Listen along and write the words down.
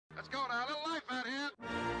go now. A little life out here.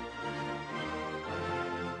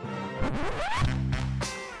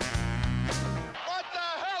 What the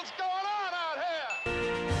hell's going on out here?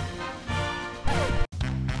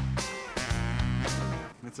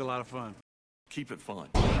 It's a lot of fun. Keep it fun.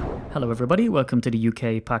 Hello everybody, welcome to the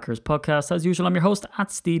UK Packers podcast. As usual, I'm your host at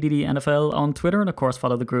SteeDDNFL on Twitter, and of course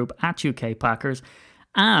follow the group at UK Packers.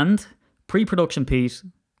 And pre-production Pete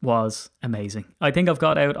was amazing. I think I've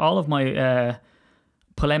got out all of my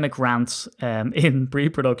polemic rants in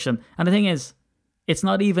pre-production. And the thing is, it's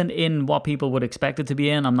not even in what people would expect it to be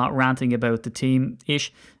in. I'm not ranting about the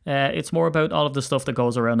team-ish. It's more about all of the stuff that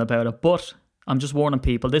goes around about it. But I'm just warning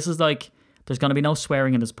people, this is like, there's going to be no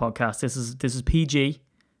swearing in this podcast. This is PG.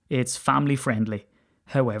 It's family friendly.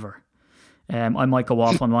 However, I might go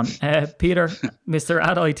off on one. Peter, Mr.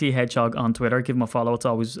 @IT Hedgehog on Twitter, give him a follow.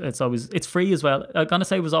 It's free as well. I'm gonna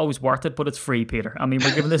say it was always worth it, but it's free, Peter. I mean,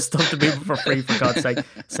 we're giving this stuff to people for free, for God's sake.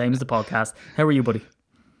 Same as the podcast. How are you, buddy?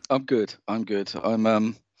 I'm good.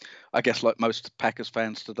 I'm I guess like most Packers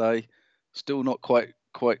fans today, still not quite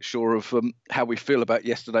sure of how we feel about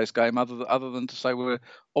yesterday's game, other than to say we're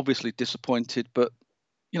obviously disappointed, but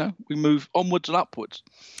you know, we move onwards and upwards.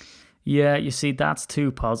 Yeah, you see, that's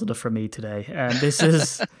too positive for me today. And this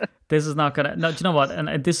is not gonna. No, do you know what?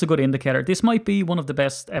 And this is a good indicator. This might be one of the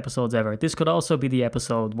best episodes ever. This could also be the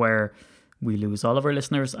episode where we lose all of our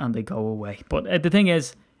listeners and they go away. But the thing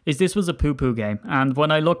is this was a poo-poo game. And when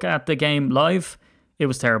I look at the game live, it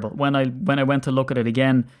was terrible. When I went to look at it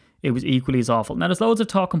again, it was equally as awful. Now, there's loads of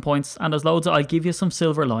talking points, and there's loads of, I'll give you some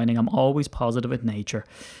silver lining. I'm always positive at nature,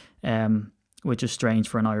 which is strange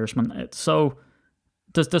for an Irishman. So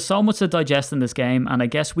there's so much to digest in this game, and I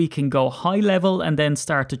guess we can go high level and then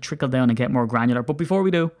start to trickle down and get more granular. But before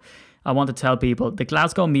we do, I want to tell people the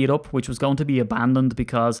Glasgow meetup, which was going to be abandoned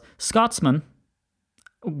because Scotsmen,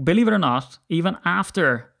 believe it or not, even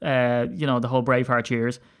after the whole Braveheart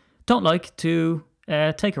years, don't like to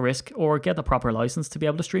take a risk or get the proper license to be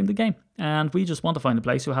able to stream the game. And we just want to find a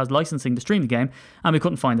place who has licensing to stream the game, and we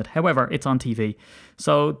couldn't find it. However, it's on TV.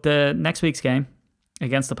 So the next week's game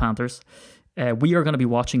against the Panthers, we are going to be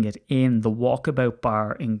watching it in the Walkabout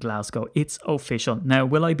Bar in Glasgow. It's official. Now,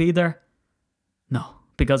 will I be there? No,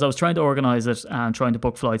 because I was trying to organise it and trying to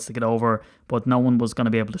book flights to get over, but no one was going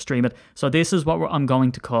to be able to stream it. So this is what I'm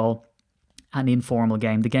going to call an informal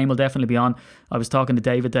game. The game will definitely be on. I was talking to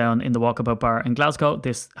David down in the Walkabout Bar in Glasgow.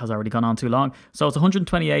 This has already gone on too long. So it's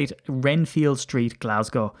 128 Renfield Street,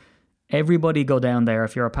 Glasgow. Everybody go down there.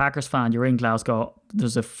 If you're a Packers fan, you're in Glasgow.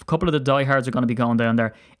 There's a couple of the diehards are going to be going down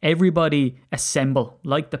there. Everybody assemble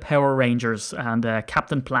like the Power Rangers and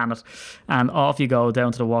Captain Planet, and off you go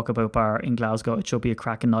down to the Walkabout Bar in Glasgow. It should be a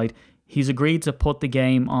cracking night. He's agreed to put the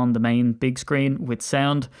game on the main big screen with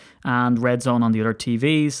sound and Red Zone on the other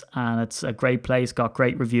TVs, and it's a great place, got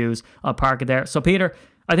great reviews. I'll park it there. So Peter,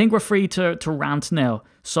 I think we're free to rant now.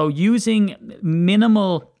 So using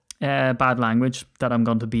minimal bad language that I'm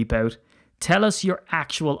going to beep out, tell us your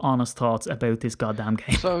actual honest thoughts about this goddamn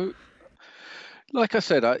game. So, like I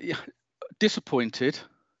said, disappointed,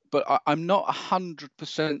 but I'm not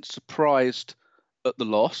 100% surprised at the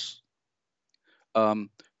loss.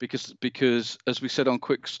 Because as we said on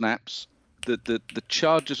Quick Snaps, the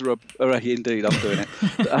Chargers are indeed, I'm doing it.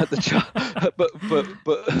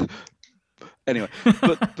 But anyway,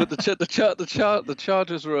 but the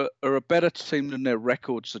Chargers are a better team than their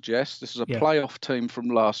record suggests. This is a playoff team from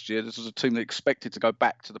last year. This is a team that expected to go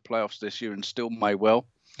back to the playoffs this year and still may well.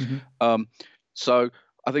 Mm-hmm. So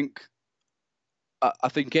I think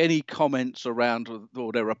any comments around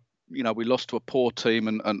we lost to a poor team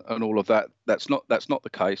and all of that, that's not the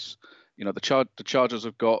case. You know, the Chargers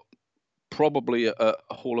have got probably a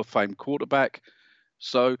Hall of Fame quarterback.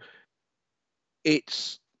 So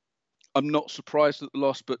I'm not surprised at the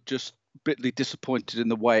loss, but just bitterly disappointed in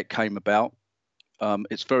the way it came about.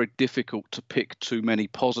 It's very difficult to pick too many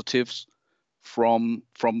positives from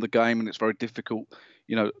the game, and it's very difficult,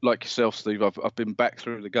 like yourself, Steve, I've been back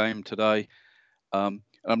through the game today.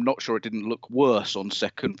 I'm not sure it didn't look worse on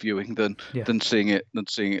second viewing than seeing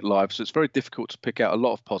it live. So it's very difficult to pick out a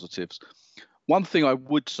lot of positives. One thing I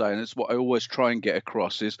would say, and it's what I always try and get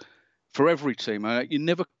across, is for every team, you're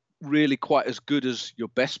never really quite as good as your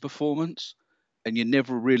best performance, and you're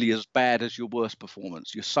never really as bad as your worst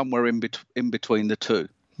performance. You're somewhere in between the two.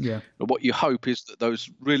 Yeah. But what you hope is that those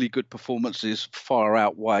really good performances far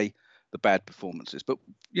outweigh the bad performances. But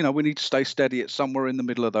we need to stay steady at somewhere in the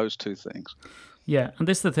middle of those two things. Yeah, and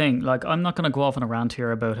this is the thing. Like, I'm not going to go off on a rant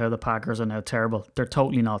here about how the Packers are now terrible. They're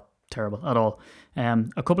totally not. terrible at all.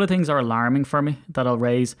 A couple of things are alarming for me that I'll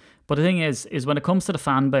raise. But the thing is when it comes to the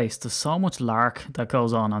fan base, there's so much lark that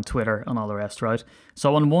goes on Twitter and all the rest, right?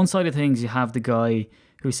 So on one side of things, you have the guy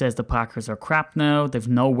who says the Packers are crap now. They've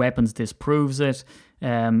no weapons, disproves it.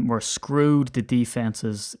 We're screwed. The defense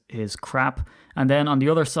is crap. And then on the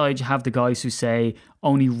other side, you have the guys who say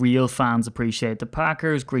only real fans appreciate the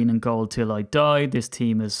Packers. Green and gold till I die. This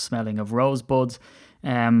team is smelling of rosebuds,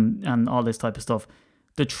 and all this type of stuff.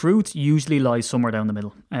 The truth usually lies somewhere down the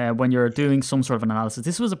middle. When you're doing some sort of analysis,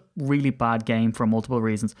 this was a really bad game for multiple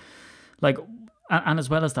reasons. Like, and as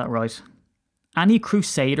well as that, right? Any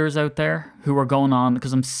Crusaders out there who are going on,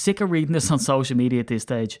 because I'm sick of reading this on social media at this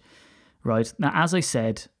stage, right? Now, as I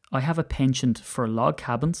said, I have a penchant for log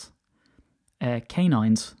cabins,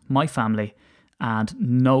 canines, my family, and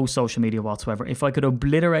no social media whatsoever. If I could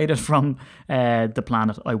obliterate it from the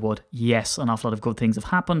planet, I would. Yes, an awful lot of good things have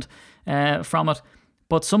happened from it.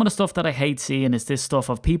 But some of the stuff that I hate seeing is this stuff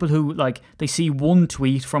of people who, like, they see one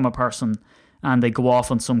tweet from a person and they go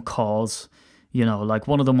off on some cause. You know, like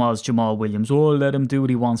one of them was Jamal Williams. Oh, let him do what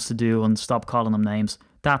he wants to do and stop calling them names.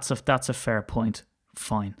 That's a fair point.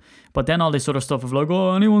 Fine. But then all this other stuff of like,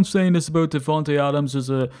 oh, anyone saying this about Devontae Adams is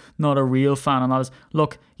not a real fan and all this.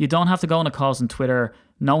 Look, you don't have to go on a cause on Twitter.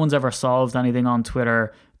 No one's ever solved anything on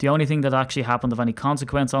Twitter. The only thing that actually happened of any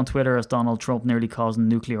consequence on Twitter is Donald Trump nearly causing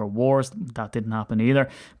nuclear wars. That didn't happen either.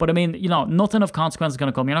 But I mean, you know, nothing of consequence is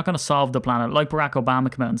going to come. You're not going to solve the planet. Like Barack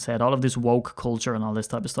Obama came out and said, all of this woke culture and all this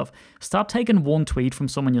type of stuff. Stop taking one tweet from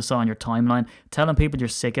someone you saw on your timeline, telling people you're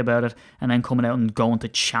sick about it, and then coming out and going to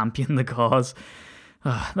champion the cause.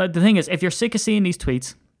 The thing is, if you're sick of seeing these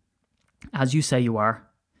tweets, as you say you are,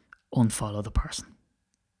 unfollow the person.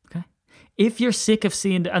 Okay? If you're sick of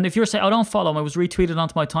seeing, and if you're saying, I don't follow him, I was retweeted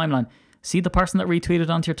onto my timeline, see the person that retweeted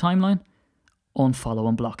onto your timeline? Unfollow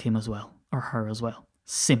and block him as well, or her as well.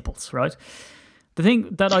 Simples, right? The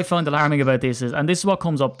thing that I found alarming about this is, and this is what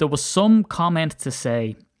comes up, there was some comment to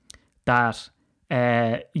say that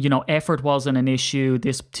effort wasn't an issue,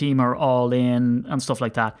 this team are all in and stuff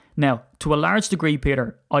like that. Now, to a large degree,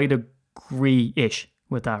 Peter, I'd agree-ish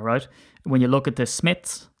with that, right? When you look at the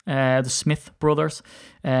Smith brothers,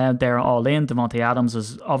 they're all in. Devontae Adams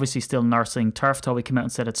is obviously still nursing turf toe. He came out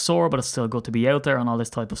and said it's sore, but it's still good to be out there and all this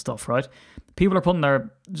type of stuff, right? People are putting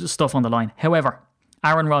their stuff on the line. However,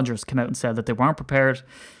 Aaron Rodgers came out and said that they weren't prepared.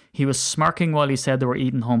 He was smirking while he said they were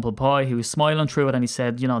eating humble pie. He was smiling through it and he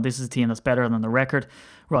said, you know, this is a team that's better than the record.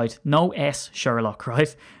 Right, no S, Sherlock,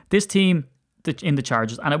 right? This team in the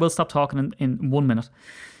Chargers, and I will stop talking in 1 minute.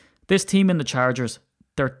 This team in the Chargers,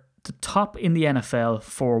 they're the top in the NFL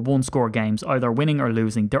for one-score games, either winning or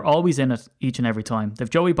losing. They're always in it each and every time. They've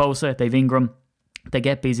Joey Bosa, they've Ingram, they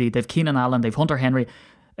get busy, they've Keenan Allen, they've Hunter Henry,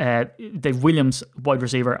 they've Williams, wide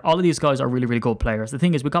receiver. All of these guys are really, really good players. The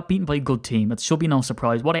thing is, we got beaten by a good team. It should be no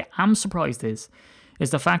surprise. What I am surprised is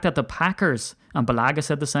the fact that the Packers, and Balaga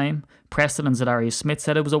said the same, Preston and Zadarius Smith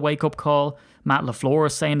said it was a wake-up call, Matt LaFleur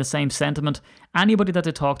is saying the same sentiment. Anybody that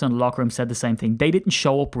they talked to in the locker room said the same thing. They didn't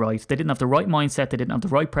show up right. They didn't have the right mindset. They didn't have the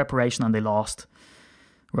right preparation, and they lost.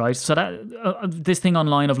 Right? So that this thing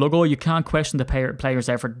online of, like, oh, you can't question the players'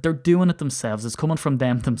 effort. They're doing it themselves. It's coming from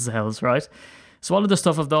them themselves, right? So all of the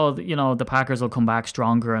stuff of, though, you know, the Packers will come back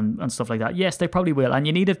stronger and stuff like that. Yes, they probably will. And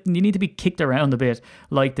you need to be kicked around a bit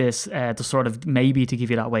like this to sort of maybe to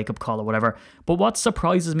give you that wake-up call or whatever. But what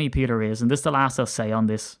surprises me, Peter, is, and this is the last I'll say on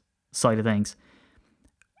this side of things,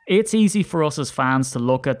 it's easy for us as fans to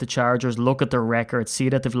look at the Chargers, look at their record, see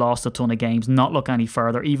that they've lost a ton of games, not look any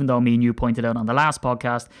further, even though me and you pointed out on the last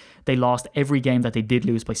podcast, they lost every game that they did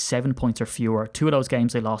lose by 7 points or fewer. 2 of those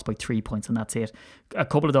games they lost by 3 points, and that's it. A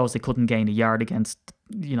couple of those they couldn't gain a yard against,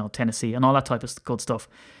 you know, Tennessee and all that type of good stuff.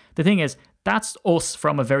 The thing is, that's us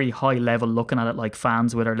from a very high level looking at it like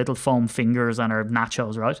fans with our little foam fingers and our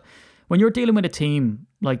nachos, right? When you're dealing with a team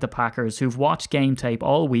like the Packers who've watched game tape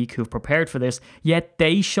all week, who've prepared for this, yet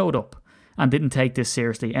they showed up and didn't take this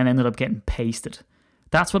seriously and ended up getting pasted.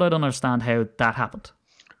 That's what I don't understand how that happened.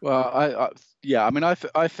 Well, I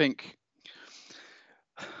think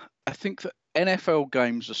that NFL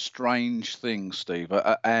games are strange things, Steve,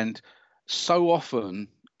 and so often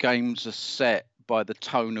games are set by the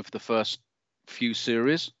tone of the first few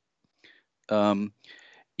series. A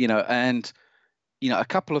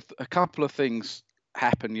couple of things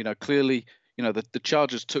happen. You know, clearly, you know, the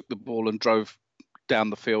Chargers took the ball and drove down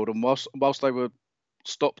the field, and whilst they were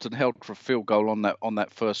stopped and held for a field goal on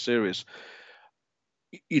that first series,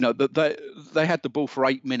 you know, they had the ball for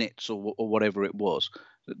 8 minutes or whatever it was.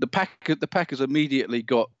 The Packers immediately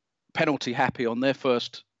got penalty happy on their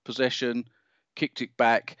first possession, kicked it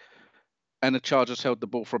back, and the Chargers held the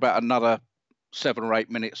ball for about another 7 or 8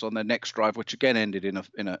 minutes on their next drive, which again ended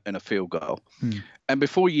in a field goal. And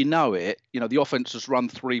before you know it, the offense has run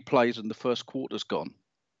 3 plays and the first quarter's gone,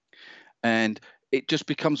 and it just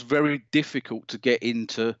becomes very difficult to get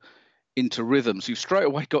into rhythms. You've straight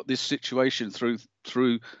away got this situation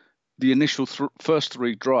through the initial first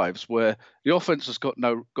 3 drives where the offense has got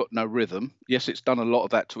no rhythm. Yes, it's done a lot of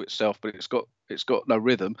that to itself, but it's got no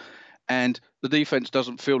rhythm, and the defense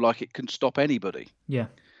doesn't feel like it can stop anybody. Yeah,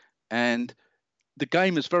 and the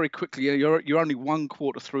game is very quickly. You're only 1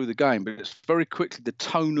 quarter through the game, but it's very quickly the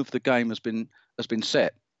tone of the game has been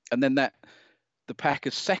set, and then the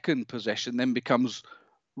Packers' second possession then becomes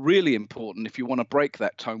really important if you want to break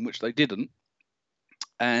that tone, which they didn't.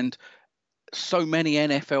 And so many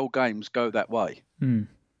NFL games go that way. And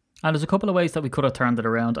there's a couple of ways that we could have turned it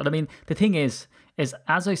around. And I mean, the thing is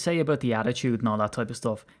as I say about the attitude and all that type of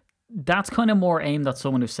stuff, that's kind of more aimed at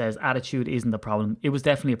someone who says attitude isn't the problem. It was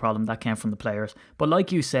definitely a problem that came from the players. But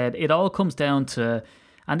like you said, it all comes down to,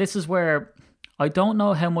 and this is where I don't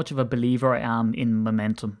know how much of a believer I am in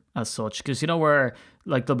momentum as such, because where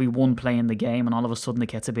like there'll be one play in the game and all of a sudden it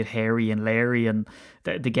gets a bit hairy and leery and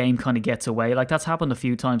the game kind of gets away. Like that's happened a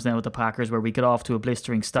few times now with the Packers where we get off to a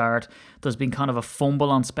blistering start. There's been kind of a fumble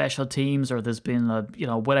on special teams, or there's been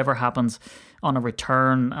whatever happens on a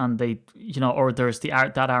return, and they or there's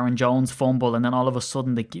that Aaron Jones fumble, and then all of a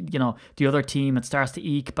sudden the other team, it starts to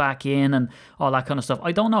eke back in and all that kind of stuff.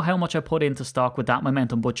 I don't know how much I put into stock with that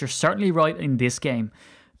momentum, but you're certainly right in this game.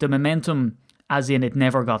 The momentum, as in it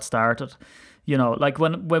never got started. Like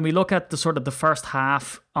when we look at the sort of the first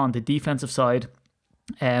half on the defensive side,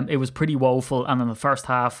 it was pretty woeful, and in the first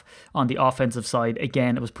half on the offensive side,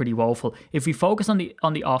 again, it was pretty woeful. If we focus on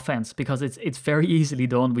the offense, because it's very easily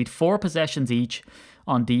done, we'd 4 possessions each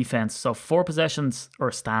on defense, so 4 possessions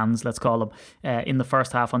or stands, let's call them, in the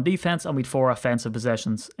first half on defense, and we'd 4 offensive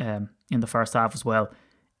possessions in the first half as well.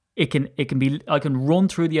 It can be. I can run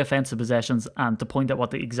through the offensive possessions and to point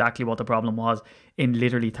out exactly what the problem was in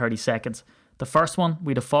literally 30 seconds. The first one,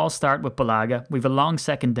 we had a false start with Bulaga. We have a long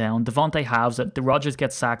second down. Devontae halves it. The Rodgers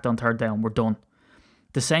gets sacked on third down. We're done.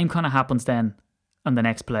 The same kind of happens then on the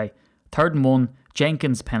next play. 3rd and 1,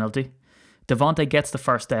 Jenkins penalty. Devontae gets the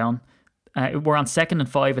first down. We're on 2nd and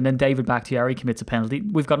 5, and then David Bakhtiari commits a penalty.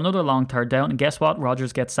 We've got another long third down, and guess what?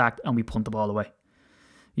 Rodgers gets sacked, and we punt the ball away.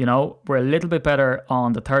 We're a little bit better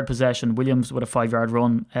on the 3rd possession. Williams with a 5-yard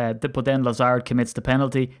run, but then Lazard commits the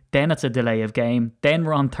penalty. Then it's a delay of game. Then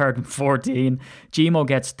we're on 3rd and 14. Gmo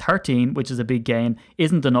gets 13, which is a big gain.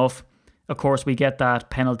 Isn't enough. Of course, we get that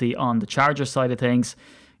penalty on the Chargers side of things.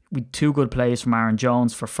 We 2 good plays from Aaron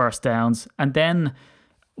Jones for first downs. And then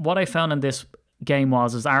what I found in this game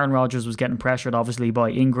was Aaron Rodgers was getting pressured obviously by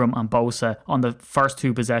Ingram and Bosa on the first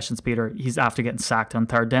 2 possessions. Peter, he's after getting sacked on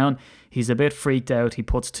third down. He's a bit freaked out. He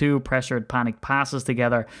puts 2 pressured panic passes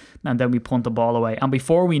together, and then we punt the ball away. And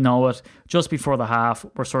before we know it, just before the half,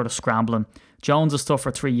 we're sort of scrambling. Jones is stuffed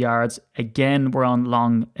for 3 yards. Again, we're on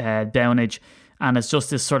long downage, and it's just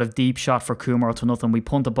this sort of deep shot for Kumar to nothing. We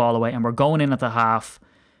punt the ball away, and we're going in at the half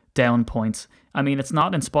down points. I mean, it's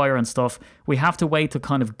not inspiring stuff. We have to wait till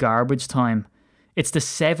kind of garbage time. It's the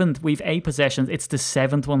 7th, we've 8 possessions, it's the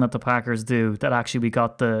 7th one that the Packers do that actually we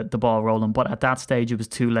got the ball rolling, but at that stage it was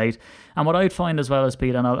too late. And what I'd find as well as,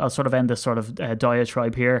 Pete, and I'll sort of end this sort of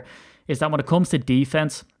diatribe here, is that when it comes to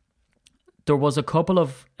defense, there was a couple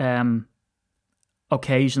of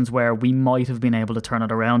occasions where we might have been able to turn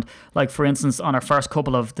it around. Like, for instance, on our first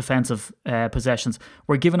couple of defensive possessions,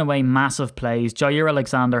 we're giving away massive plays. Jair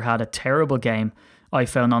Alexander had a terrible game, I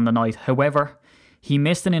found, on the night. However, he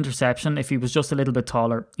missed an interception. If he was just a little bit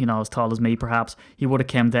taller, as tall as me perhaps, he would have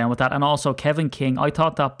come down with that. And also Kevin King, I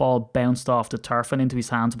thought that ball bounced off the turf and into his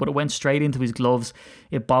hands, but it went straight into his gloves.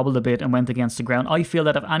 It bobbled a bit and went against the ground. I feel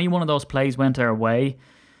that if any one of those plays went our way,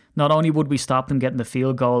 not only would we stop them getting the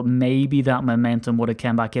field goal, maybe that momentum would have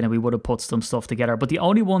come back in and we would have put some stuff together. But the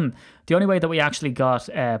only way that we actually got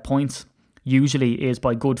points usually is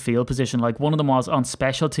by good field position. Like, one of them was on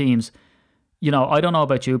special teams. I don't know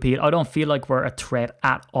about you, Pete. I don't feel like we're a threat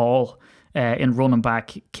at all in running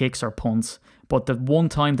back kicks or punts. But the one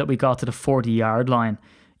time that we got to the 40-yard line,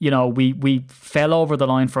 we fell over the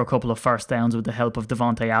line for a couple of first downs with the help of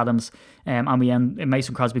Devontae Adams. And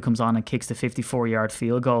Mason Crosby comes on and kicks the 54-yard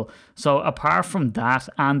field goal. So apart from that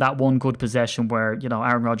and that one good possession where,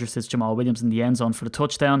 Aaron Rodgers hits Jamal Williams in the end zone for the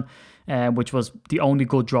touchdown, which was the only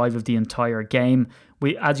good drive of the entire game,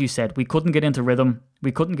 as you said, we couldn't get into rhythm.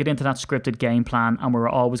 We couldn't get into that scripted game plan, and we were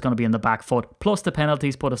always going to be in the back foot. Plus the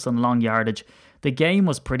penalties put us on long yardage. The game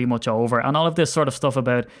was pretty much over. And all of this sort of stuff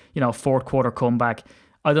about, 4th quarter comeback,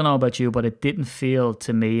 I don't know about you, but it didn't feel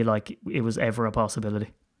to me like it was ever a possibility.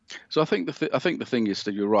 So I think the thing is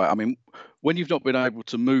that you're right. I mean, when you've not been able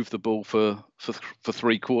to move the ball for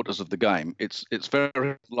 3/4 of the game, it's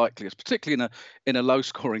very likely, particularly in a low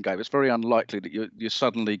scoring game, it's very unlikely that you're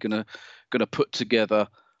suddenly gonna put together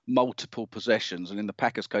multiple possessions. And in the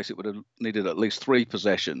Packers' case, it would have needed at least 3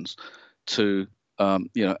 possessions to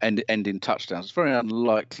end in touchdowns. It's very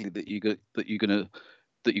unlikely that you're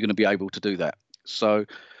gonna be able to do that. So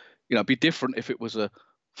it'd be different if it was a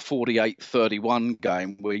 48-31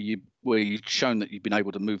 game where you'd shown that you've been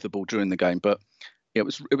able to move the ball during the game, but it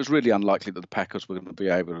was really unlikely that the Packers were going to be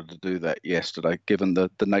able to do that yesterday, given the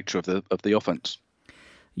nature of the offense.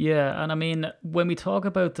 Yeah, and I mean, when we talk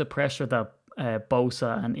about the pressure that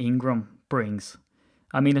Bosa and Ingram brings,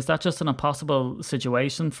 I mean, is that just an impossible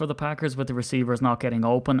situation for the Packers with the receivers not getting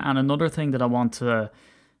open? And another thing that I want to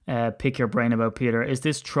pick your brain about, Peter, is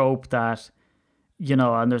this trope that,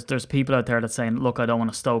 and there's people out there that's saying, look, I don't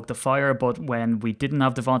want to stoke the fire, but when we didn't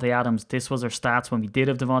have Davante Adams, this was our stats. When we did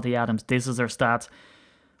have Davante Adams, this is our stats.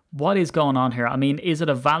 What is going on here? I mean, is it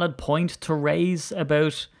a valid point to raise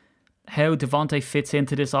about how Davante fits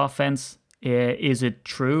into this offense? Is it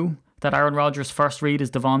true that Aaron Rodgers' first read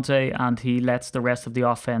is Davante and he lets the rest of the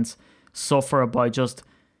offense suffer by just,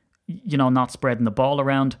 not spreading the ball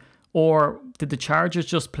around? Or did the Chargers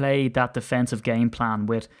just play that defensive game plan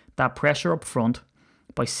with that pressure up front,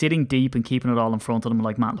 by sitting deep and keeping it all in front of them,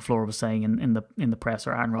 like Matt LaFleur was saying in the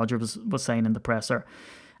presser, Aaron Rodgers was saying in the presser,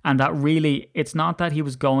 and that really, it's not that he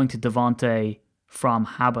was going to Davante from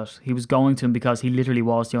habit. He was going to him because he literally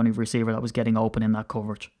was the only receiver that was getting open in that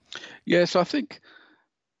coverage. Yeah, so I think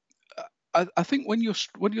when you're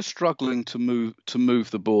struggling to move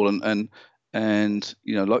the ball and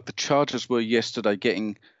like the Chargers were yesterday,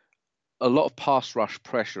 getting a lot of pass rush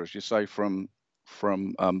pressure, as you say, from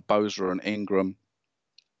Bosa and Ingram,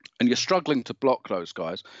 and you're struggling to block those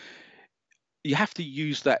guys, you have to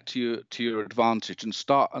use that to your advantage and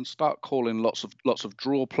start calling lots of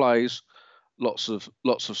draw plays, lots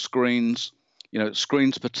of screens,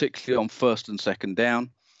 screens particularly on first and second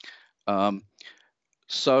down.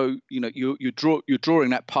 So you're drawing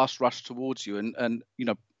that pass rush towards you, and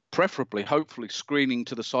preferably, hopefully, screening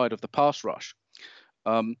to the side of the pass rush.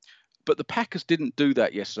 But the Packers didn't do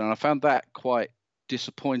that yesterday, and I found that quite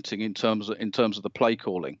disappointing in terms of the play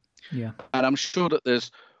calling. Yeah, and I'm sure that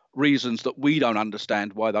there's reasons that we don't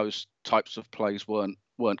understand why those types of plays weren't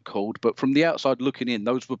called. But from the outside looking in,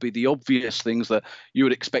 those would be the obvious things that you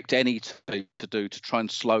would expect any team to do to try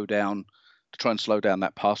and slow down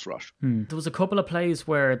that pass rush. There was a couple of plays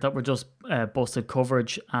that were just busted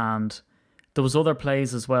coverage, and there was other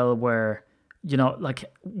plays as well where, like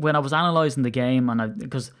when I was analysing the game, and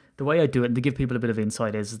because the way I do it, and to give people a bit of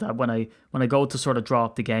insight, is that when I go to sort of draw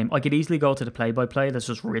up the game, I could easily go to the play-by-play that's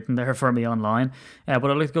just written there for me online,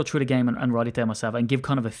 but I like to go through the game and write it down myself and give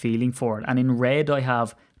kind of a feeling for it. And in red I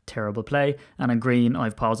have terrible play, and in green I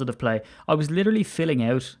have positive play. I was literally filling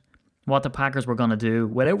out what the Packers were going to do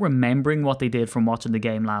without remembering what they did from watching the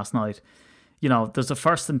game last night. There's a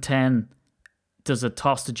 1st and 10, there's a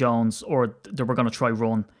toss to Jones, or they were going to try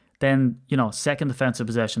run. Then, second defensive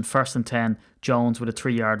possession, 1st and 10, Jones with a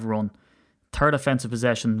 3-yard run. Third offensive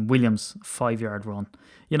possession, Williams, 5-yard run.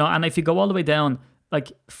 And if you go all the way down,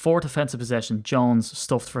 like 4th offensive possession, Jones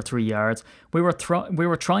stuffed for 3 yards. We were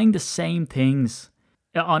trying the same things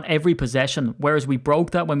on every possession, whereas we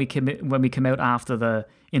broke that when we came out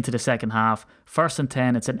into the second half. 1st and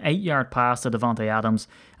 10, it's an 8-yard pass to Davante Adams,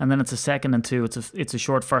 and then it's a 2nd and 2. It's a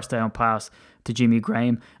short first down pass to Jimmy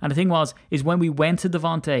Graham. And the thing is when we went to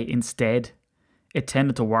Davante instead, it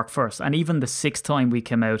tended to work for us. And even the 6th time we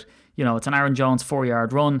came out, it's an Aaron Jones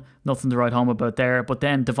 4-yard run, nothing to write home about there. But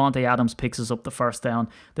then Davante Adams picks us up the first down.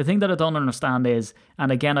 The thing that I don't understand is,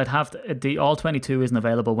 and again, I'd have to, the All 22 isn't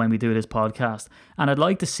available when we do this podcast, and I'd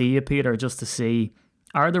like to see it, Peter, just to see,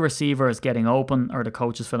 are the receivers getting open, or the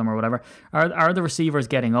coaches film or whatever, are the receivers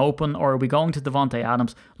getting open, or are we going to Davante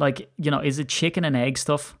Adams? Like, is it chicken and egg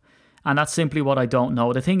stuff? And that's simply what I don't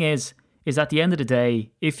know. The thing is at the end of the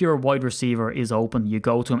day, if your wide receiver is open, you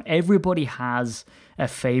go to him. Everybody has a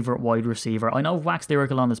favourite wide receiver. I know I've waxed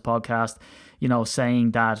lyrical on this podcast,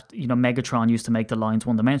 saying that, Megatron used to make the lines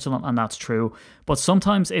one-dimensional, and that's true. But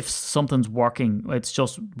sometimes if something's working, it's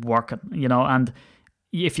just working, and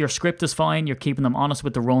if your script is fine, you're keeping them honest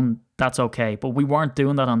with the run, that's okay. But we weren't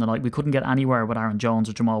doing that on the night. We couldn't get anywhere with Aaron Jones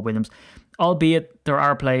or Jamal Williams. Albeit there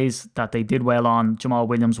are plays that they did well on. Jamal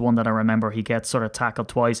Williams, one that I remember, he gets sort of tackled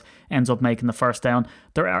twice, ends up making the first down.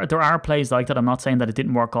 There are plays like that. I'm not saying that it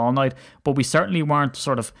didn't work all night, but we certainly weren't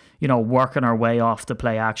sort of, working our way off the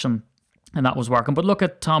play action. And that was working. But look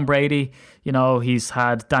at Tom Brady. He's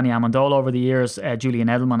had Danny Amendola over the years, Julian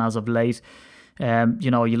Edelman as of late.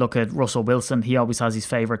 You look at Russell Wilson, he always has his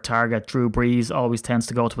favourite target. Drew Brees always tends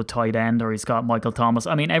to go to a tight end, or he's got Michael Thomas.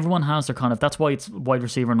 I mean, everyone has their kind of, that's why it's wide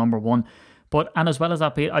receiver number one. And as well as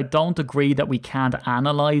that, Pete, I don't agree that we can't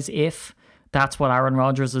analyse if that's what Aaron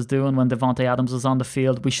Rodgers is doing when Davante Adams is on the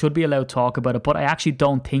field. We should be allowed to talk about it, but I actually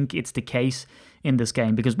don't think it's the case in this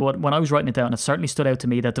game, because when I was writing it down, it certainly stood out to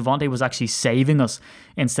me that Davante was actually saving us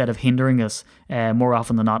instead of hindering us more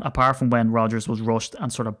often than not, apart from when Rodgers was rushed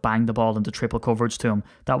and sort of banged the ball into triple coverage to him.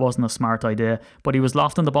 That wasn't a smart idea, but he was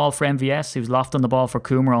lofting the ball for MVS, he was lofting the ball for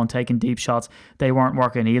Kumaro and taking deep shots. They weren't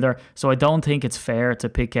working either, so I don't think it's fair to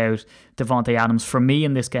pick out Davante Adams. For me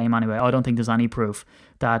in this game anyway, I don't think there's any proof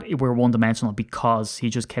that we're one-dimensional because he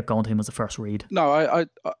just kept going to him as the first read. No,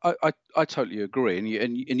 I totally agree, and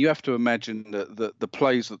you have to imagine that the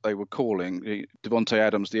plays that they were calling, Davante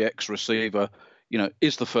Adams, the ex-receiver,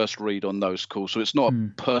 is the first read on those calls. So it's not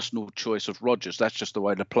a personal choice of Rodgers. That's just the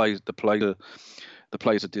way the plays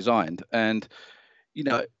are designed, and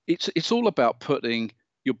it's all about putting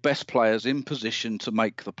your best players in position to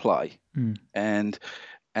make the play, and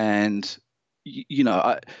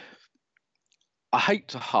I hate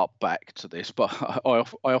to harp back to this, but I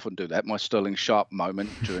often do that. My Sterling Sharp moment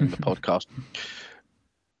during the podcast.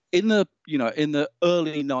 In the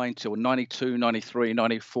early 90s, or 92, 93,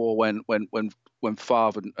 94, when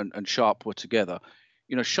Favre and Sharp were together,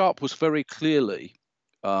 Sharp was very clearly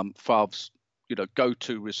Favre's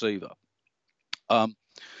go-to receiver. But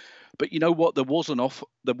you know what? There wasn't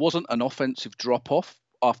an offensive drop-off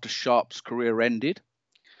after Sharp's career ended,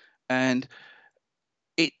 and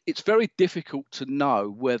it's very difficult to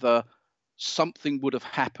know whether something would have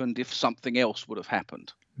happened if something else would have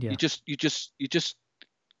happened. Yeah. You just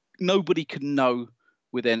nobody can know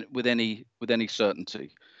with any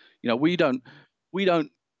certainty. We don't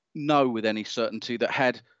know with any certainty that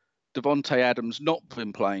had Davante Adams not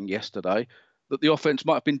been playing yesterday, that the offense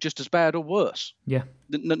might have been just as bad or worse. Yeah.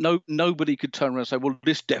 Nobody could turn around and say, well,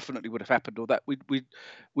 this definitely would have happened, or that. We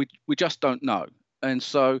just don't know. And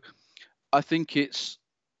so I think it's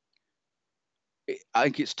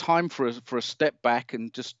time for a step back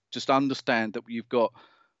and just understand that you've got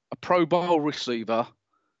a Pro Bowl receiver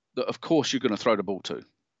that, of course, you're going to throw the ball to,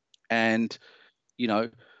 and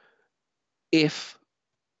if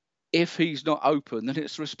he's not open, then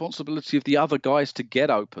it's the responsibility of the other guys to get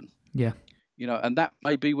open. Yeah, and that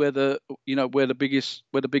may be where the biggest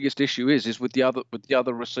issue is with the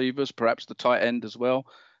other receivers, perhaps the tight end as well,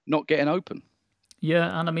 not getting open.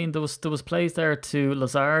 Yeah, and I mean, there was plays there to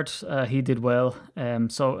Lazard. He did well.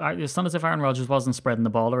 So it's not as if Aaron Rodgers wasn't spreading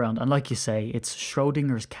the ball around. And like you say, it's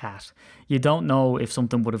Schrodinger's cat. You don't know if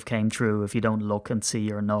something would have came true if you don't look and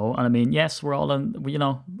see or know. And I mean, yes, we're all in.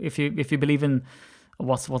 If you believe in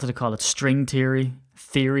what do they call it? String theory,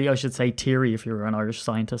 I should say, theory if you're an Irish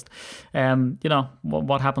scientist.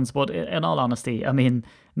 What happens. But in all honesty, I mean,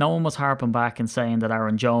 no one was harping back and saying that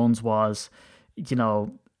Aaron Jones was,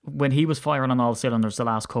 when he was firing on all cylinders the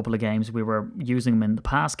last couple of games, we were using him in the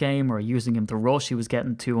pass game or using him to rush. He was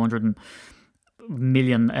getting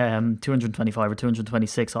 225 or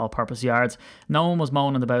 226 all-purpose yards. No one was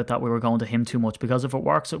moaning about that we were going to him too much, because if it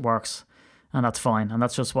works, it works, and that's fine. And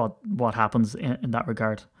that's just what happens in that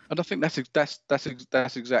regard. And I think that's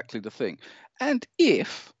exactly the thing. And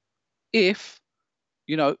if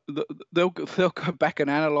they'll go back and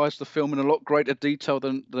analyze the film in a lot greater detail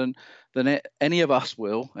than any of us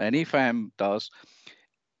will, any fan does.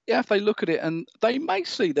 Yeah, if they look at it, and they may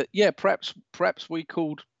see that, yeah, perhaps we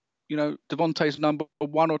called, Davante's number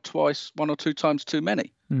one or two times too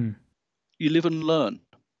many. You live and learn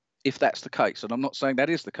if that's the case, and I'm not saying that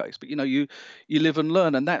is the case, but you live and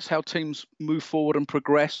learn, and that's how teams move forward and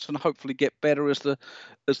progress, and hopefully get better as the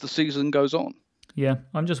season goes on. Yeah,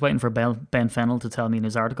 I'm just waiting for Ben Fennell to tell me in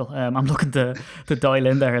his article. I'm looking to dial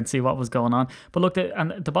in there and see what was going on. But look,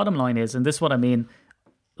 the bottom line is, and this is what I mean,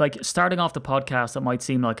 like starting off the podcast, it might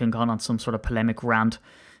seem like I'm gone on some sort of polemic rant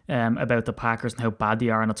about the Packers and how bad they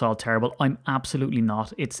are and it's all terrible. I'm absolutely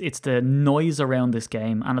not. It's the noise around this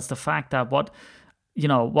game, and it's the fact that what's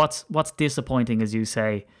disappointing, as you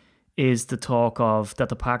say, is the talk of that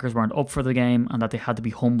the Packers weren't up for the game and that they had to be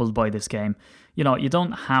humbled by this game. You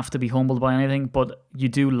don't have to be humbled by anything, but you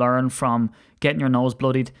do learn from getting your nose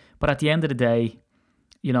bloodied. But at the end of the day,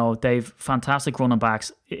 they've fantastic running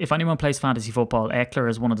backs. If anyone plays fantasy football, Eckler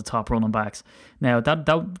is one of the top running backs. Now,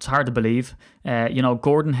 that's hard to believe.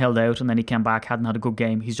 Gordon held out and then he came back, hadn't had a good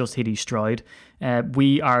game. He's just hit his stride.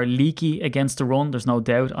 We are leaky against the run, there's no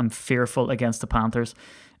doubt. I'm fearful against the Panthers.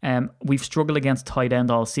 We've struggled against tight end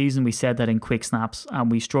all season. We said that in quick snaps, and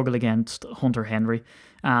we struggle against Hunter Henry.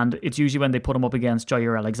 And it's usually when they put him up against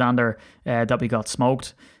Jair Alexander that we got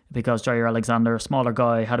smoked. because Jair Alexander, a smaller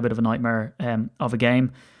guy, had a bit of a nightmare of a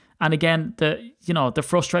game. And again, the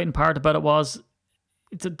frustrating part about it was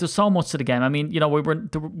there's so much to the game. I mean,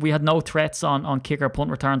 we had no threats on kicker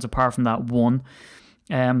punt returns apart from that one.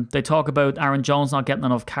 They talk about Aaron Jones not getting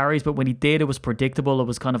enough carries, but when he did, it was predictable. It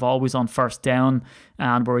was kind of always on first down,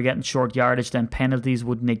 and we were getting short yardage. Then penalties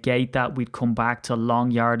would negate that. We'd come back to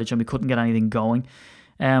long yardage, and we couldn't get anything going.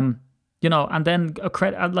 And then a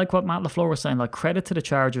credit, like what Matt LaFleur was saying, like credit to the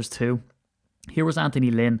Chargers too. Here was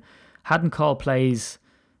Anthony Lynn, hadn't called plays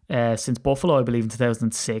since Buffalo, I believe, in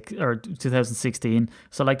 2006 or 2016.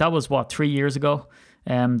 So like that was 3 years ago.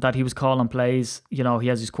 That he was calling plays. He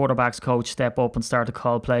has his quarterbacks coach step up and start to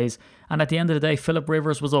call plays. And at the end of the day, Philip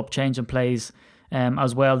Rivers was up changing plays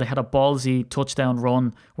as well. They had a ballsy touchdown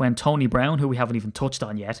run when Tony Brown, who we haven't even touched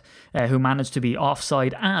on yet, who managed to be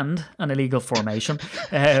offside and an illegal formation.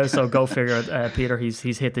 So go figure, Peter, he's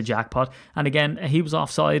hit the jackpot. And again, he was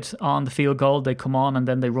offside on the field goal. They come on and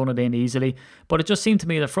then they run it in easily. But it just seemed to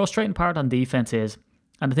me the frustrating part on defense is,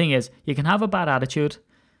 and the thing is, you can have a bad attitude,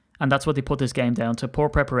 and that's what they put this game down to, poor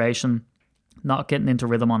preparation, not getting into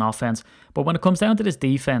rhythm on offense. But when it comes down to this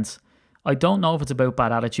defense, I don't know if it's about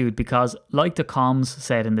bad attitude because, like the comms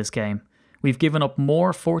said in this game, we've given up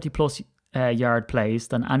more 40-plus yard plays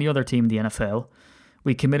than any other team in the NFL.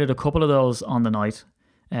 We committed a couple of those on the night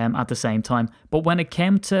at the same time. But when it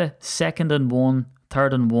came to 2nd and 1,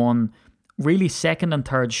 3rd and 1, really 2nd and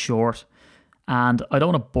 3rd short, and I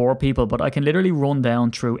don't want to bore people, but I can literally run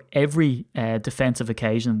down through every defensive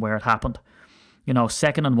occasion where it happened.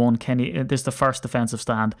 2nd and 1, this is the first defensive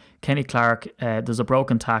stand. Kenny Clark, there's a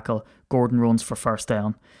broken tackle. Gordon runs for first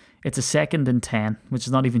down. It's a 2nd and 10, which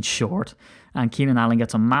is not even short. And Keenan Allen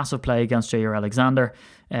gets a massive play against Jair Alexander.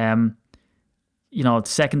 Second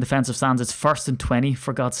defensive stands, it's 1st and 20,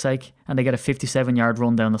 for God's sake. And they get a 57-yard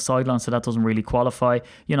run down the sideline, so that doesn't really qualify.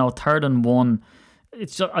 3rd and 1,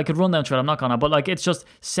 it's just, I could run down through it, I'm not gonna, but it's just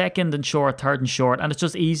 2nd and short, 3rd and short, and it's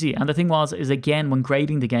just easy. And the thing is again, when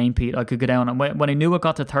grading the game, Pete, I could go down, and when I knew it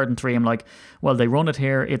got to 3rd and 3, I'm like, well, they run it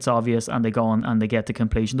here, it's obvious, and they go on and they get the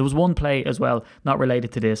completion. There was one play as well, not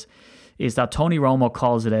related to this, is that Tony Romo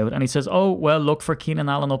calls it out, and he says, oh, well, look for Keenan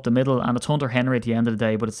Allen up the middle, and it's Hunter Henry at the end of the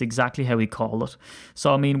day, but it's exactly how he called it.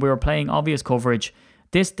 So, I mean, we were playing obvious coverage.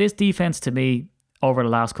 This defense, to me, over the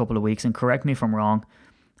last couple of weeks, and correct me if I'm wrong,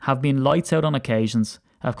 have been lights out on occasions,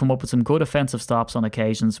 have come up with some good offensive stops on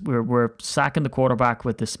occasions. We're sacking the quarterback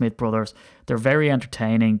with the Smith brothers. They're very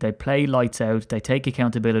entertaining. They play lights out. They take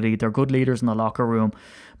accountability. They're good leaders in the locker room.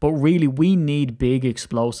 But really, we need big,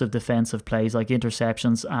 explosive defensive plays like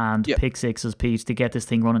interceptions and pick sixes, Pete, to get this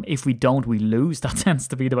thing running. If we don't, we lose. That tends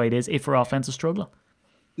to be the way it is if our offense is struggling.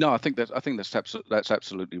 No, I think that's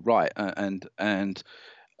absolutely right. And in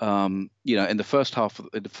the first half of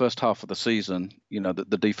the season,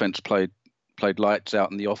 the defense played lights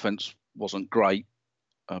out and the offense wasn't great,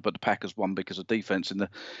 but the Packers won because of defense in the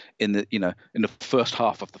first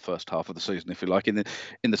half of the season, if you like. In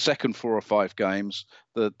the second 4 or 5 games,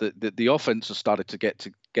 the offense has started to get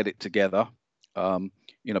it together.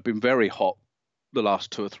 Been very hot the last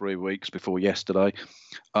 2 or 3 weeks before yesterday,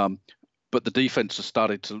 but the defense has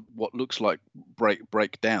started to what looks like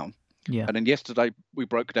break down. Yeah. And then yesterday we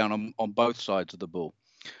broke down on both sides of the ball.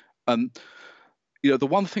 The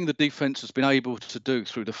one thing the defense has been able to do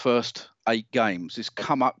through the first 8 games is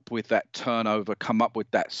come up with that turnover, come up with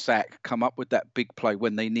that sack, come up with that big play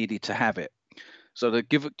when they needed to have it. So they've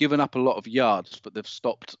given up a lot of yards, but they've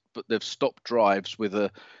stopped drives with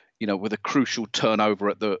a crucial turnover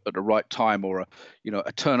at the right time, or a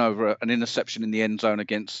turnover, an interception in the end zone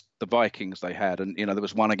against the Vikings they had, and there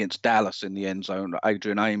was one against Dallas in the end zone,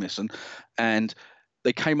 Adrian Amos, and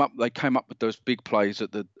they came up with those big plays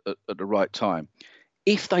at the right time.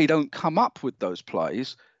 If they don't come up with those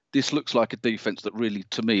plays, this looks like a defense that really,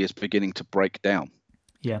 to me, is beginning to break down.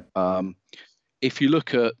 Yeah. If you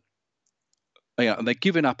look at, and they're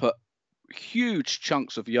giving up a huge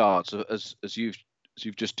chunks of yards as you've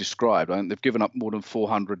just described. I mean, they've given up more than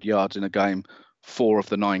 400 yards in a game, 4 of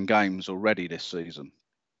the 9 games already this season.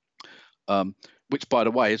 Which, by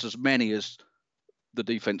the way, is as many as the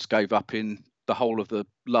defense gave up in the whole of the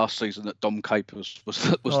last season that Dom Capers was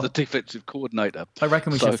the defensive coordinator. I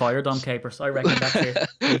reckon we should fire Dom Capers. I reckon that's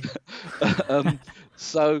it.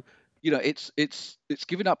 So it's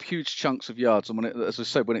giving up huge chunks of yards, and as I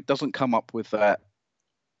said, when it doesn't come up with that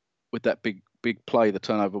big play, the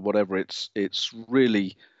turnover, whatever, it's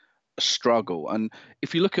really a struggle. And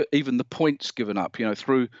if you look at even the points given up,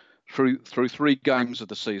 through 3 games of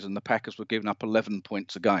the season, the Packers were giving up 11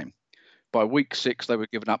 points a game. By week 6, they were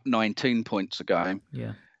giving up 19 points a game.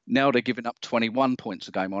 Yeah. Now they're giving up 21 points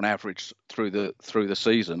a game on average through the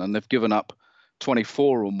season, and they've given up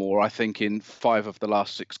 24 or more, I think, in 5 of the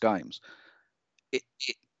last 6 games.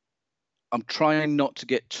 I'm trying not to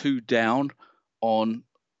get too down on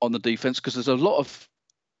the defense because there's a lot of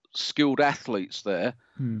skilled athletes there.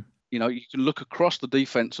 You know, you can look across the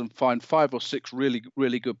defense and find 5 or 6 really,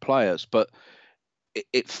 really good players, but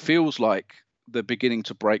it feels like they're beginning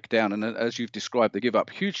to break down. And as you've described, they give up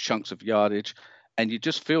huge chunks of yardage, and you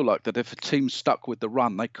just feel like that if a team's stuck with the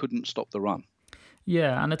run, they couldn't stop the run.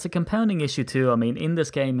 Yeah, and it's a compounding issue too. I mean, in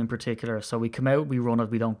this game in particular, so we come out, we run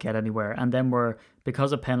it, we don't get anywhere, and then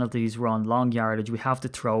because of penalties, we're on long yardage, we have to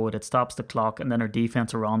throw it, it stops the clock, and then our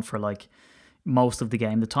defense are on for like most of the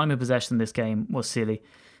game. The time of possession in this game was silly.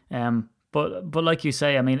 But like you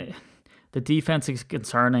say, I mean, the defense is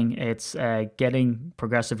concerning. It's getting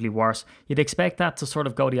progressively worse. You'd expect that to sort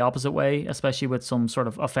of go the opposite way, especially with some sort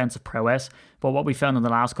of offensive prowess. But what we found in the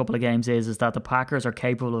last couple of games is that the Packers are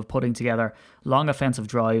capable of putting together long offensive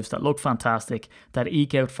drives that look fantastic, that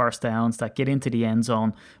eke out first downs, that get into the end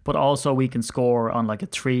zone, but also we can score on like a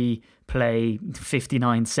 3-play,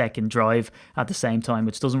 59-second drive at the same time,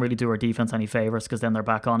 which doesn't really do our defense any favors because then they're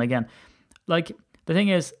back on again. Like, the thing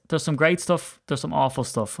is, there's some great stuff, there's some awful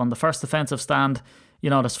stuff. On the first defensive stand,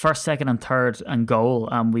 you know, there's first, second, and third and goal.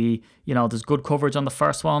 And there's good coverage on the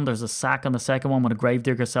first one. There's a sack on the second one with a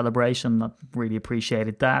gravedigger celebration. I really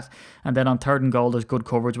appreciated that. And then on third and goal, there's good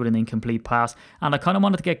coverage with an incomplete pass. And I kind of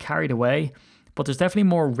wanted to get carried away, but there's definitely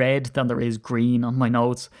more red than there is green on my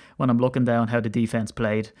notes when I'm looking down how the defense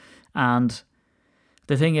played. And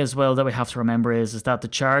the thing is, well, that we have to remember is that the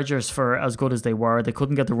Chargers, for as good as they were, they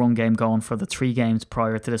couldn't get the run game going for the 3 games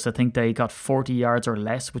prior to this. I think they got 40 yards or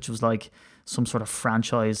less, which was like some sort of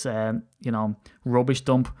franchise, rubbish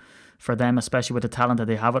dump for them, especially with the talent that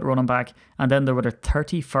they have at running back. And then they were the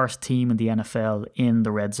 31st team in the NFL in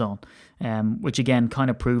the red zone, which again kind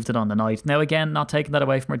of proved it on the night. Now, again, not taking that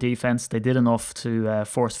away from our defense. They did enough to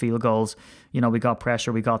force field goals. You know, we got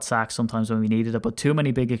pressure, we got sacks sometimes when we needed it, but too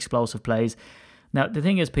many big explosive plays. Now, the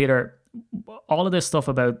thing is, Peter, all of this stuff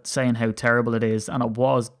about saying how terrible it is, and it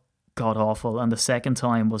was god-awful, and the second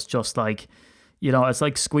time was just like, you know, it's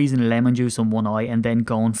like squeezing lemon juice in one eye and then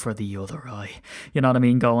going for the other eye. You know what I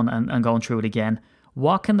mean? Going and going through it again.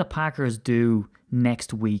 What can the Packers do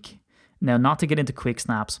next week? Now, not to get into quick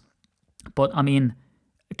snaps, but I mean,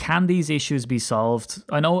 can these issues be solved?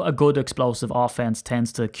 I know a good explosive offense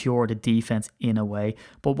tends to cure the defense in a way,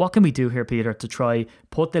 but what can we do here, Peter, to try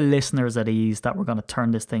put the listeners at ease that we're going to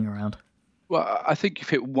turn this thing around? Well, I think you've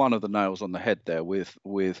hit one of the nails on the head there with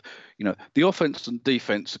you know, the offense and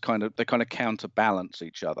defense they kind of counterbalance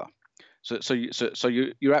each other. So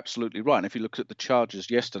you're absolutely right. And if you look at the Chargers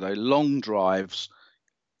yesterday, long drives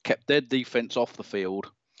kept their defense off the field,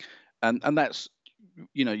 and that's,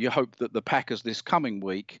 you know, you hope that the Packers this coming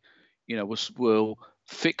week, you know, will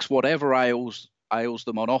fix whatever ails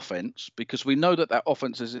them on offense, because we know that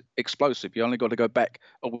offense is explosive. You only got to go back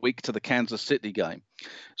a week to the Kansas City game.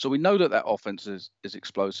 So we know that offense is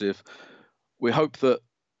explosive. We hope that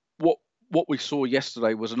what we saw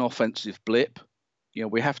yesterday was an offensive blip. You know,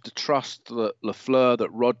 we have to trust that LaFleur,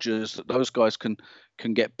 that Rodgers, that those guys can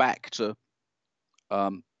get back to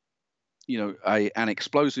an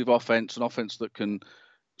explosive offense, an offense that can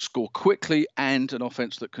score quickly, and an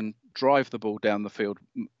offense that can drive the ball down the field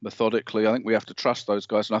methodically. I think we have to trust those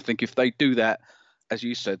guys. And I think if they do that, as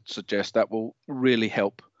you suggest, that will really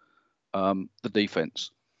help the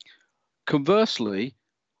defense. Conversely,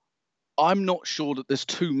 I'm not sure that there's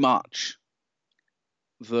too much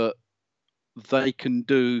that they can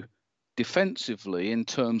do defensively in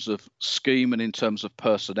terms of scheme and in terms of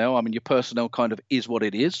personnel. I mean, your personnel kind of is what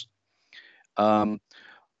it is.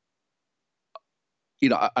 You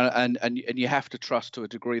know, and you have to trust to a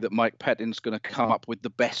degree that Mike Pettine's going to come up with the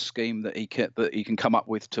best scheme that he can come up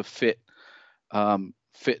with to fit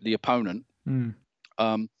the opponent.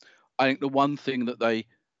 I think the one thing that they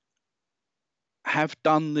have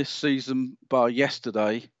done this season, bar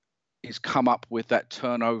yesterday, is come up with that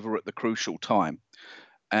turnover at the crucial time,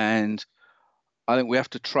 and I think we have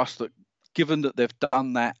to trust that, given that they've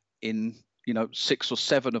done that in 6 or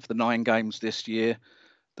 7 of the 9 games this year,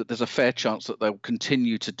 that there's a fair chance that they'll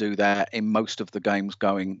continue to do that in most of the games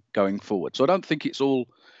going forward. So I don't think it's all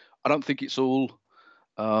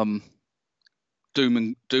doom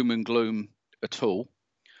and gloom at all.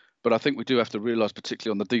 But I think we do have to realise,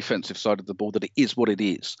 particularly on the defensive side of the ball, that it is what it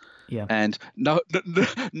is. Yeah. And no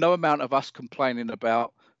amount of us complaining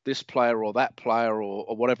about this player or that player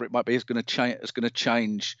or whatever it might be is going to change. It's going to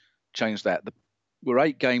change that. We're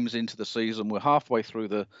 8 games into the season. We're halfway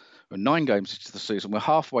through 9 games into the season. We're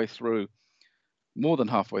halfway through more than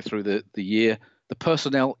halfway through the year. The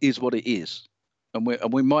personnel is what it is, and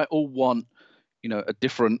we might all want, a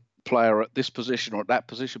different player at this position or at that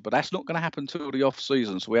position, but that's not going to happen until the off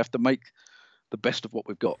season. So we have to make the best of what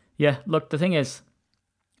we've got. Yeah, look, the thing is,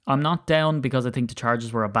 I'm not down because I think the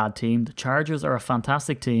Chargers were a bad team. The Chargers are a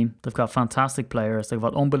fantastic team. They've got fantastic players. They've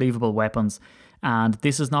got unbelievable weapons, and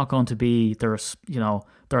this is not going to be their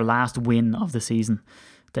last win of the season.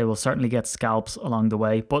 They will certainly get scalps along the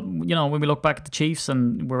way. But, when we look back at the Chiefs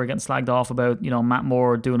and we were getting slagged off about, Matt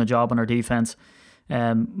Moore doing a job on our defense,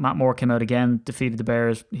 Matt Moore came out again, defeated the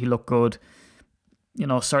Bears. He looked good.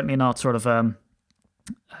 Certainly not sort of a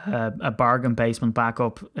bargain basement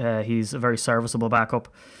backup. He's a very serviceable backup,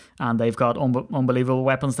 and they've got unbelievable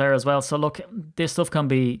weapons there as well. So look, this stuff can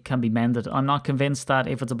be mended. I'm not convinced that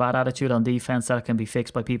if it's a bad attitude on defense that it can be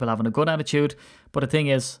fixed by people having a good attitude. But the thing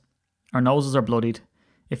is, our noses are bloodied.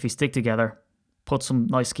 If we stick together, put some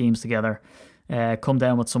nice schemes together, come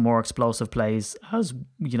down with some more explosive plays, as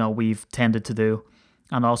we've tended to do,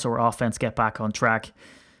 and also our offense get back on track,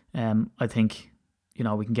 I think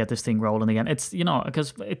we can get this thing rolling again. It's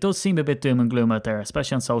because it does seem a bit doom and gloom out there,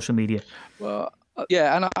 especially on social media. Well,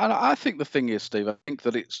 yeah, and I think the thing is, Steve, I think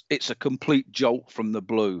that it's a complete jolt from the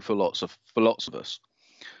blue for lots of us.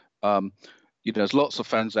 There's lots of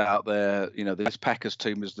fans out there. This Packers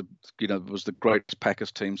team was the greatest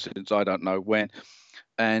Packers team since I don't know when,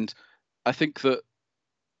 and I think that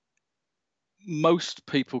most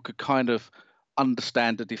people could kind of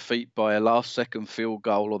understand a defeat by a last-second field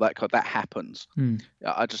goal or that happens.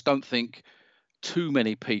 I just don't think too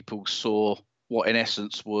many people saw what in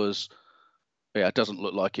essence was. Yeah, it doesn't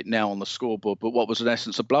look like it now on the scoreboard, but what was in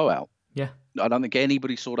essence a blowout. Yeah, I don't think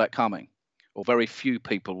anybody saw that coming. Or very few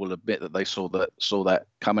people will admit that they saw that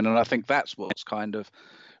coming, and I think that's what's kind of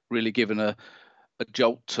really given a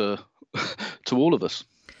jolt to all of us.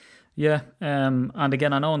 Yeah, and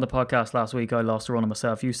again, I know on the podcast last week I lost a run on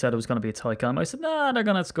myself. You said it was going to be a tight game. I said, nah, they're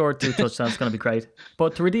going to score 2 touchdowns. It's going to be great.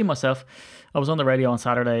 But to redeem myself, I was on the radio on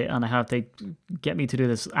Saturday, and they get me to do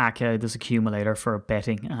this accumulator for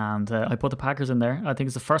betting, and I put the Packers in there. I think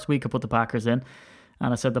it's the first week I put the Packers in.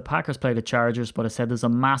 And I said the Packers play the Chargers, but I said there's a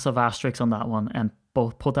massive asterisk on that one, and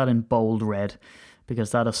put that in bold red, because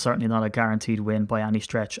that is certainly not a guaranteed win by any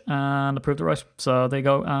stretch. And I proved it right. So there you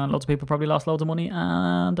go. And loads of people probably lost loads of money,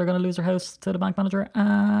 and they're going to lose their house to the bank manager,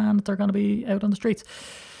 and they're going to be out on the streets.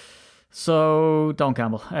 So don't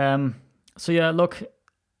gamble. So yeah, look,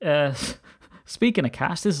 speaking of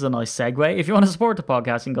cash, this is a nice segue. If you want to support the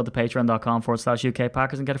podcast, you can go to patreon.com/UK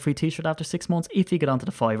Packers and get a free t-shirt after 6 months if you get onto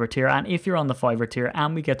the Fiverr tier. And if you're on the Fiverr tier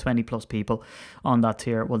and we get 20 plus people on that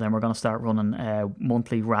tier, well then we're going to start running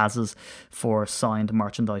monthly razzes for signed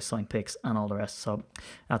merchandise, signed picks and all the rest. So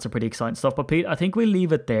that's a pretty exciting stuff. But Pete, I think we'll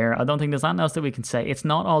leave it there. I don't think there's anything else that we can say. It's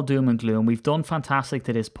not all doom and gloom. We've done fantastic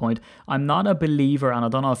to this point. I'm not a believer, and I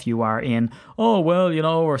don't know if you are, in, oh well,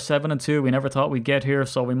 we're 7-2, we never thought we'd get here,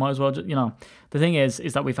 so we might as well the thing is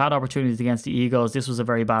that we've had opportunities against the Eagles. This was a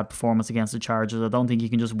very bad performance against the Chargers. I don't think you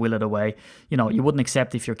can just will it away. You wouldn't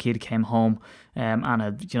accept if your kid came home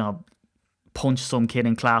and punched some kid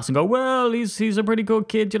in class and go, well, he's a pretty good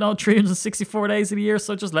kid, 364 days of the year,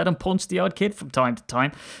 so just let him punch the odd kid from time to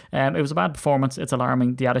time. It was a bad performance. It's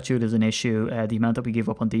alarming. The attitude is an issue. The amount that we give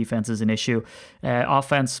up on defense is an issue.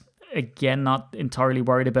 Offense, again, not entirely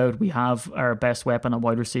worried about. We have our best weapon at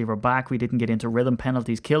wide receiver back. We didn't get into rhythm.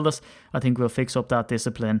 Penalties killed us. I think we'll fix up that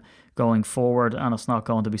discipline going forward, and it's not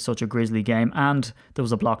going to be such a grisly game. And there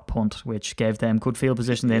was a blocked punt, which gave them good field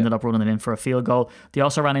position. They ended up running it in for a field goal. They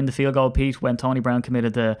also ran in the field goal, Pete, when Tony Brown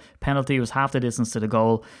committed the penalty. It was half the distance to the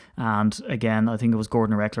goal. And again, I think it was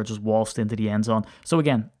Gordon Reckler just waltzed into the end zone. So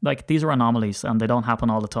again, these are anomalies and they don't happen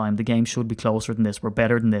all the time. The game should be closer than this. We're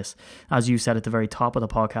better than this. As you said at the very top of the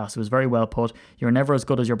podcast, it was very well put. You're never as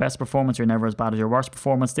good as your best performance. You're never as bad as your worst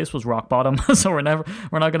performance. This was rock bottom. So we're not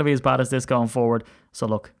going to be as bad as this going forward. So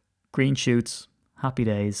look, green shoots, happy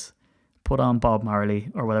days. Put on Bob Marley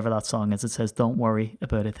or whatever that song is. It says, don't worry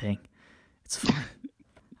about a thing. It's fine.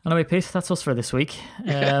 Anyway, Pete, that's us for this week.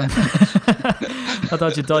 I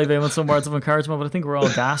thought you'd dive in with some words of encouragement, but I think we're all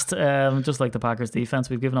gassed. Just like the Packers defense,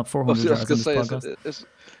 we've given up 400 yards in this podcast.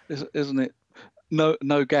 Isn't it?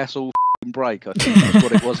 No gas, all break. I think that's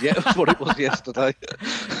what it was. Yeah, that's what it was yesterday.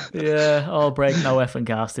 Yeah, all break, no effing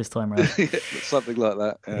gas this time around. Yeah, something like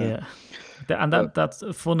that. Yeah. And that's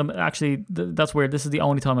fundamental. Actually, that's weird. This is the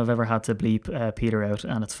only time I've ever had to bleep Peter out,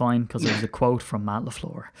 and it's fine because it was a quote from Matt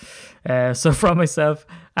LaFleur. So from myself,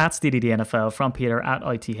 at SteedyDNFL, from Peter, at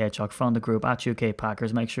IT Hedgehog, from the group, at UK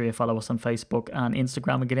Packers. Make sure you follow us on Facebook and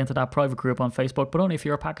Instagram and get into that private group on Facebook, but only if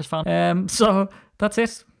you're a Packers fan. So that's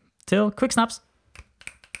it. Till quick snaps.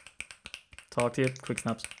 Talk to you. Quick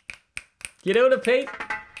snaps. You doing it, Pete?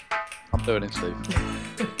 I'm doing it, Steve.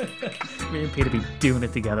 Me and Pete will be doing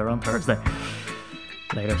it together on Thursday.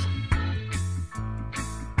 Later.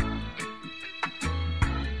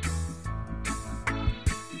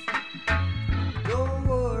 Don't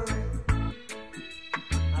worry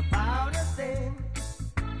about